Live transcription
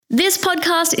This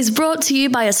podcast is brought to you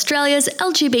by Australia's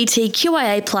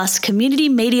LGBTQIA+ community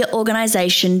media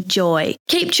organisation, Joy.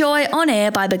 Keep Joy on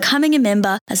air by becoming a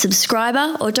member, a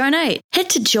subscriber or donate. Head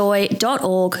to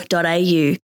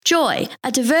joy.org.au. Joy,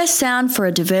 a diverse sound for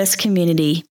a diverse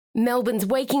community. Melbourne's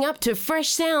waking up to fresh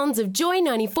sounds of Joy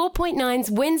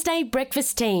 94.9's Wednesday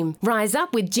breakfast team. Rise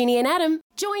up with Ginny and Adam,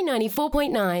 Joy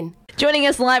 94.9. Joining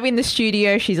us live in the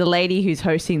studio, she's a lady who's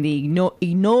hosting the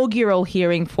inaugural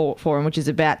hearing forum, which is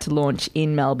about to launch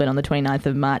in Melbourne on the 29th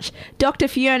of March. Dr.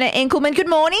 Fiona Enkelmann, good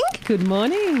morning. Good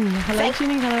morning. Hello,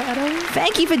 Ginny. Hello, Adam.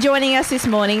 Thank you for joining us this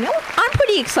morning. Now, I'm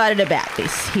pretty excited about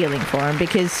this healing forum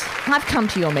because I've come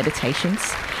to your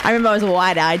meditations. I remember I was a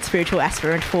wide-eyed spiritual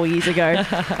aspirant 4 years ago.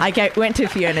 I went to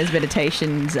Fiona's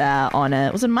meditations on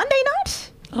was it Monday night?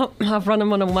 Oh, I've run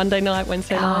them on a Monday night,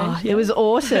 Wednesday night. It was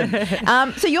awesome.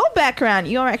 So your background,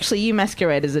 you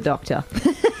masquerade as a doctor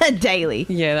daily.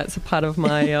 Yeah, that's a part of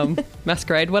my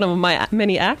masquerade. One of my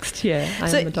many acts. Yeah, I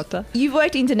am a doctor. You've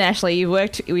worked internationally. You've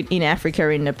worked in Africa,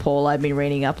 in Nepal. I've been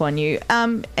reading up on you.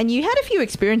 And you had a few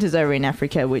experiences over in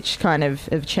Africa which kind of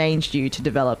have changed you to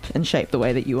develop and shape the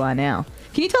way that you are now.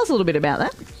 Can you tell us a little bit about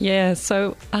that? Yeah,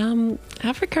 so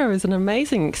Africa was an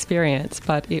amazing experience,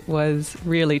 but it was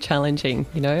really challenging.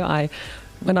 You know,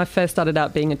 when I first started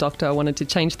out being a doctor, I wanted to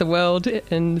change the world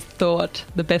and thought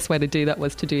the best way to do that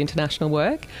was to do international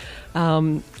work.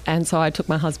 And so I took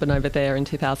my husband over there in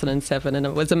 2007 and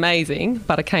it was amazing,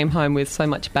 but I came home with so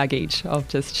much baggage of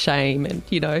just shame and,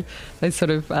 you know, those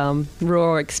sort of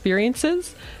raw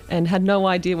experiences and had no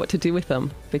idea what to do with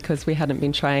them because we hadn't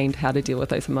been trained how to deal with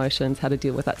those emotions, how to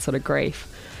deal with that sort of grief.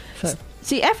 So.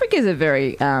 See, Africa is a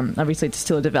very, obviously it's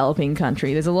still a developing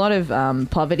country. There's a lot of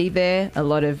poverty there, a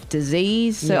lot of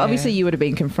disease. So obviously you would have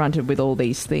been confronted with all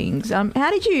these things. How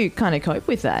did you kind of cope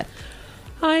with that?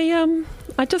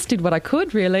 I just did what I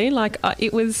could, really. Like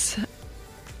it was,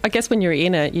 I guess when you're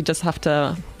in it, you just have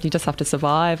to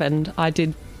survive. And I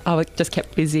just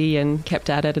kept busy and kept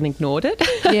at it and ignored it.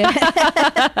 Yeah.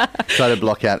 Try to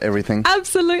block out everything.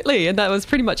 Absolutely. And that was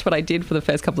pretty much what I did for the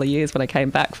first couple of years when I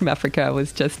came back from Africa,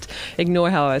 was just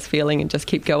ignore how I was feeling and just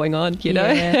keep going on, you know?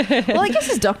 Yeah. Well, I guess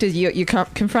as doctors, you're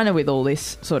confronted with all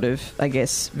this sort of, I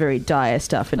guess, very dire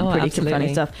stuff and pretty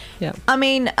confronting stuff. Yeah. I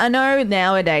mean, I know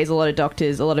nowadays a lot of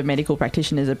doctors, a lot of medical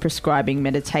practitioners are prescribing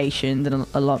meditations and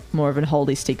a lot more of a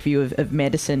holistic view of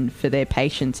medicine for their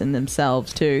patients and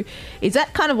themselves too. Is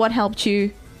that kind of what helped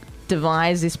you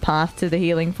devise this path to the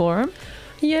healing forum?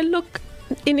 Yeah, look,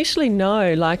 initially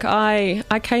no. Like I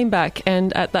came back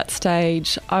and at that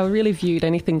stage I really viewed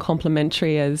anything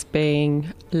complementary as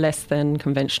being less than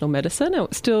conventional medicine.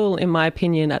 It still, in my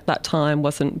opinion, at that time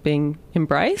wasn't being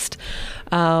embraced.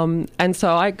 And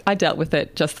so I dealt with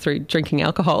it just through drinking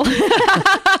alcohol.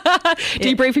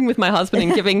 Debriefing with my husband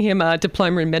and giving him a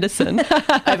diploma in medicine.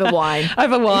 Over wine.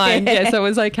 Over wine, yeah, so it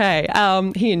was okay.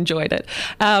 He enjoyed it.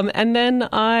 And then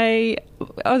I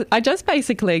just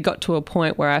basically got to a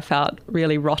point where I felt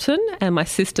really rotten and my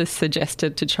sister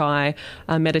suggested to try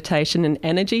meditation and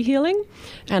energy healing.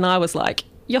 And I was like,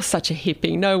 you're such a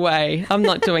hippie. No way. I'm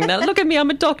not doing that. Look at me. I'm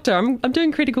a doctor. I'm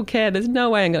doing critical care. There's no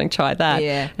way I'm going to try that.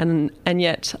 Yeah. And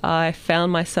yet I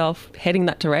found myself heading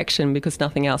that direction because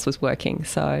nothing else was working.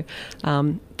 So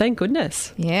thank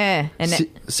goodness. Yeah. And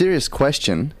serious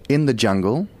question. In the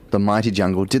jungle, the mighty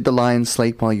jungle, did the lion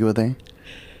sleep while you were there?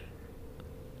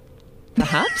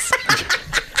 Perhaps.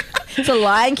 It's a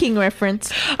Lion King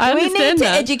reference. I we understand need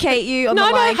that. to educate you on the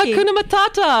Lion King. Hakuna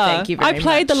Matata. Thank you very much. I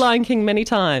played the Lion King many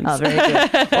times. Oh, very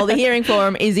good. Well, the hearing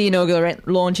forum is the inaugural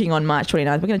launching on March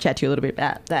 29th. We're going to chat to you a little bit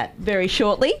about that very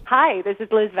shortly. Hi, this is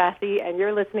Liz Vassy, and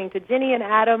you're listening to Ginny and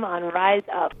Adam on Rise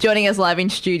Up. Joining us live in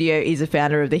studio is the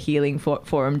founder of the Healing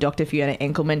Forum, Dr. Fiona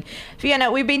Enkelmann.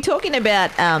 Fiona, we've been talking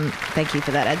about, thank you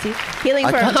for that, Adsy. Healing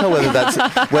Forum. I can't tell whether that's,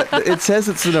 it says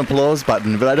it's an applause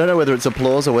button, but I don't know whether it's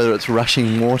applause or whether it's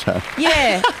rushing water.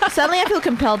 Yeah. Suddenly I feel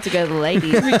compelled to go to the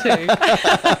ladies. Me too.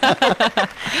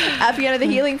 Fiona, the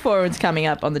Healing Forum is coming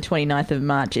up on the 29th of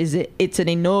March. It's an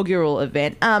inaugural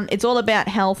event. It's all about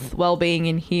health, well-being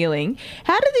and healing.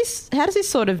 How does this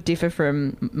sort of differ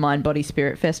from Mind, Body,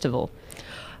 Spirit Festival?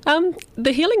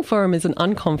 The Healing Forum is an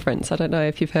unconference. I don't know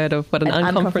if you've heard of what an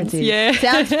unconference is. Yeah.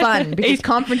 Sounds fun because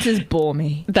conferences bore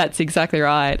me. That's exactly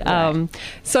right.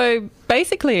 So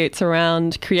basically it's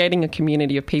around creating a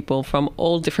community of people from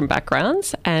all different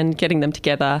backgrounds and getting them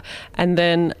together and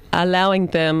then allowing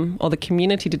them or the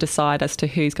community to decide as to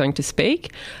who's going to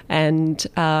speak. And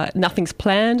nothing's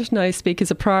planned, no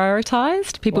speakers are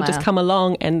prioritised. People just come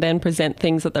along and then present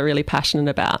things that they're really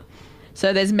passionate about.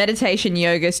 So there's meditation,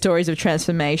 yoga, stories of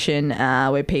transformation,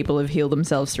 where people have healed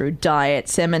themselves through diet,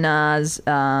 seminars,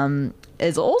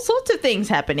 there's all sorts of things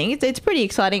happening. It's pretty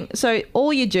exciting. So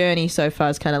all your journey so far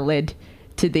has kind of led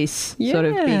to this sort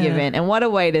of big event, and what a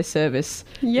way to service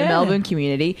the Melbourne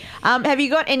community. Have you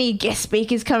got any guest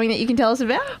speakers coming that you can tell us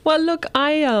about? Well, look,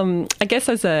 I guess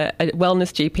as a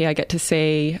wellness GP, I get to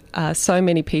see so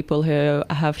many people who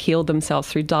have healed themselves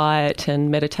through diet and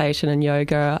meditation and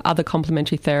yoga, other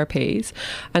complementary therapies,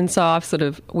 and so I've sort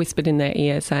of whispered in their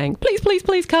ear saying, please, please,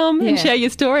 please come and share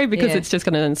your story, because it's just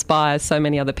going to inspire so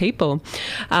many other people.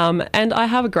 And I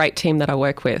have a great team that I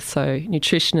work with, so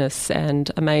nutritionists and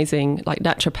amazing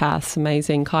naturopaths,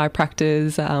 amazing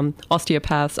chiropractors,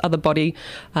 osteopaths, other body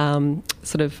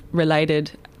sort of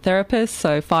related therapists.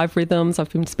 So 5 Rhythms, I've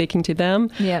been speaking to them.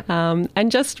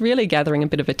 And just really gathering a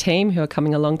bit of a team who are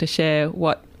coming along to share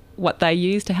what they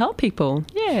use to help people.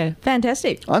 Yeah.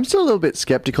 Fantastic. I'm still a little bit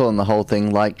skeptical on the whole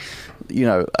thing.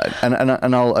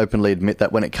 And I'll openly admit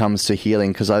that when it comes to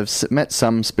healing, because I've met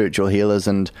some spiritual healers,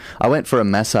 and I went for a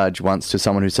massage once to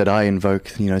someone who said, I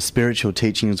invoke, spiritual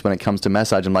teachings when it comes to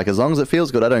massage. I'm like, as long as it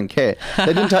feels good, I don't care. They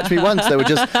didn't touch me once. They were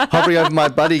just hovering over my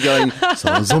body going,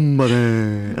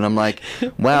 Zumbare. And I'm like,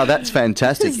 wow, that's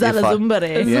fantastic.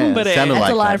 Zumbare. Sounded that's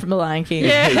like a line that. from The Lion King.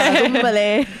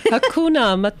 Zumbare.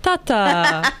 Hakuna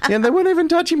Matata. Yeah, they weren't even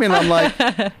touching me, and I'm like,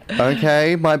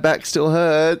 okay, my back still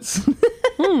hurts.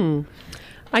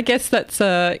 I guess that's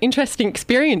an interesting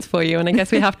experience for you, and I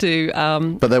guess we have to...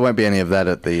 But there won't be any of that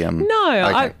at the...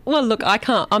 No. Okay. I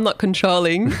can't. I'm not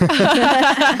controlling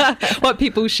what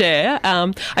people share.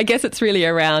 I guess it's really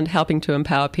around helping to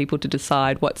empower people to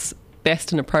decide what's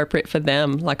best and appropriate for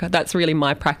them. That's really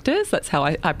my practice. That's how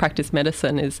I practice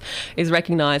medicine, is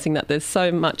recognizing that there's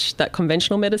so much that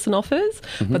conventional medicine offers,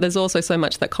 but there's also so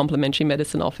much that complementary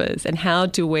medicine offers, and how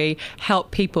do we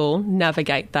help people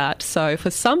navigate that? So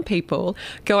for some people,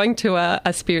 going to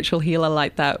a spiritual healer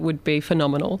like that would be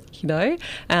phenomenal,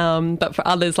 but for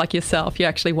others like yourself, you're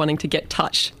actually wanting to get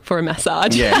touched for a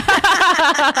massage.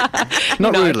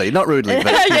 Not rudely, but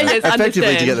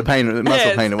effectively to get the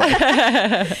muscle pain away.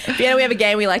 Yeah, we have a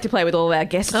game we like to play with all of our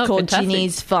guests called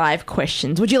Ginny's 5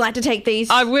 Questions. Would you like to take these?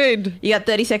 I would. You got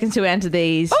 30 seconds to answer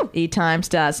these. Your time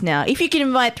starts now. If you could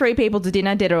invite 3 people to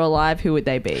dinner, dead or alive, who would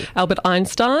they be? Albert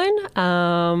Einstein,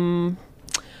 Paramahamsa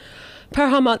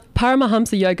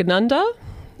Yogananda,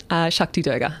 Shakti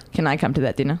Durga. Can I come to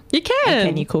that dinner? You can. And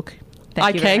can you cook?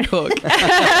 I can cook.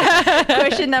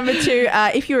 Question number 2.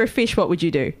 If you were a fish, what would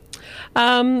you do?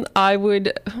 I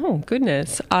would,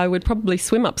 I would probably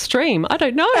swim upstream. I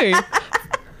don't know.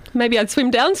 Maybe I'd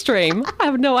swim downstream. I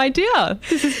have no idea.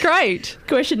 This is great.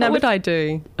 Question number... What would I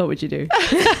do? What would you do?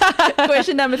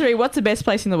 Question number 3. What's the best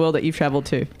place in the world that you've travelled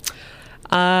to?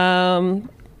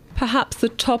 Perhaps the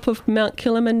top of Mount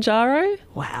Kilimanjaro.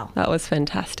 Wow. That was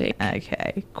fantastic.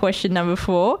 Okay. Question number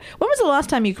 4. When was the last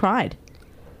time you cried?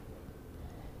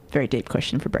 Very deep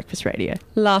question for breakfast radio.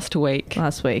 Last week. Yeah.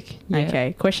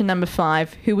 Okay. Question number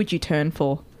 5. Who would you turn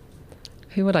for?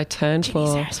 Who would I turn for?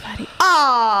 Saraswati.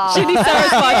 Oh! Ginny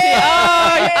Saraswati.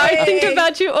 Oh, I think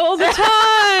about you all the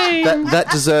time. That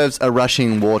deserves a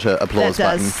rushing water applause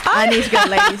button. I need to go,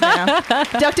 ladies, now.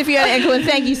 Dr. Fiona Enkelmann,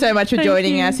 thank you so much for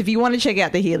joining us. If you want to check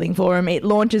out the Healing Forum, it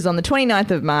launches on the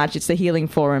 29th of March. It's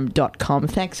thehealingforum.com.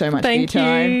 Thanks so much for your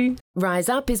time. Rise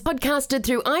Up is podcasted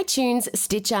through iTunes,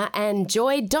 Stitcher, and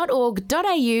joy.org.au/Rise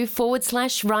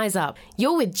Up.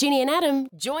 You're with Ginny and Adam,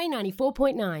 Joy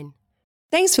 94.9.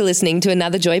 Thanks for listening to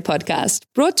another Joy podcast,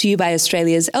 brought to you by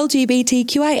Australia's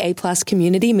LGBTQIA+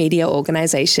 community media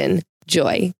organisation,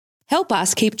 Joy. Help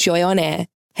us keep Joy on air.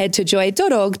 Head to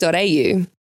joy.org.au.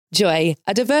 Joy,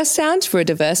 a diverse sound for a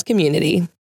diverse community.